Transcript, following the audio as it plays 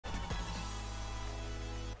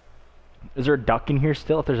Is there a duck in here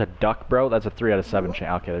still? If there's a duck, bro, that's a 3 out of 7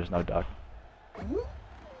 chance. Okay, there's no duck.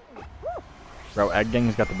 Bro, Egg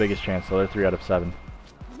Gang's got the biggest chance, so they're 3 out of 7.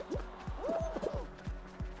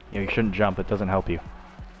 Yeah, you shouldn't jump. It doesn't help you.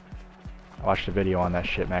 I watched a video on that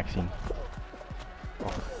shit, Maxine.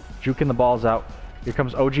 Oh, juking the balls out. Here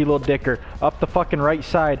comes OG Lil Dicker up the fucking right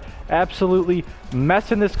side. Absolutely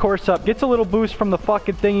messing this course up. Gets a little boost from the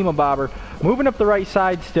fucking thingy-mabobber. Moving up the right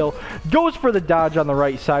side still. Goes for the dodge on the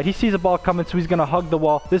right side. He sees a ball coming, so he's going to hug the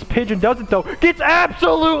wall. This pigeon doesn't, though. Gets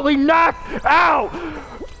absolutely knocked out.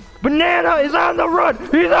 Banana is on the run.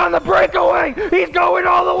 He's on the breakaway. He's going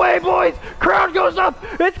all the way, boys. Crowd goes up.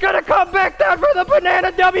 It's going to come back down for the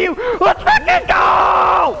Banana W. Let's fucking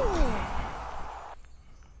go!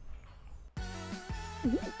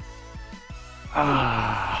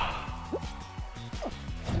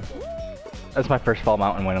 That's my first Fall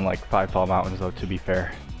Mountain win in like 5 Fall Mountains, though, to be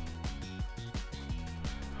fair.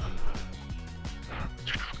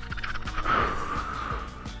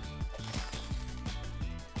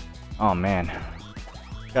 Oh man,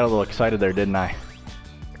 got a little excited there, didn't I?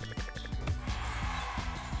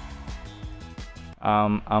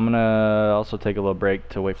 I'm gonna also take a little break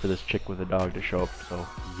to wait for this chick with a dog to show up, so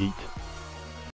yeet.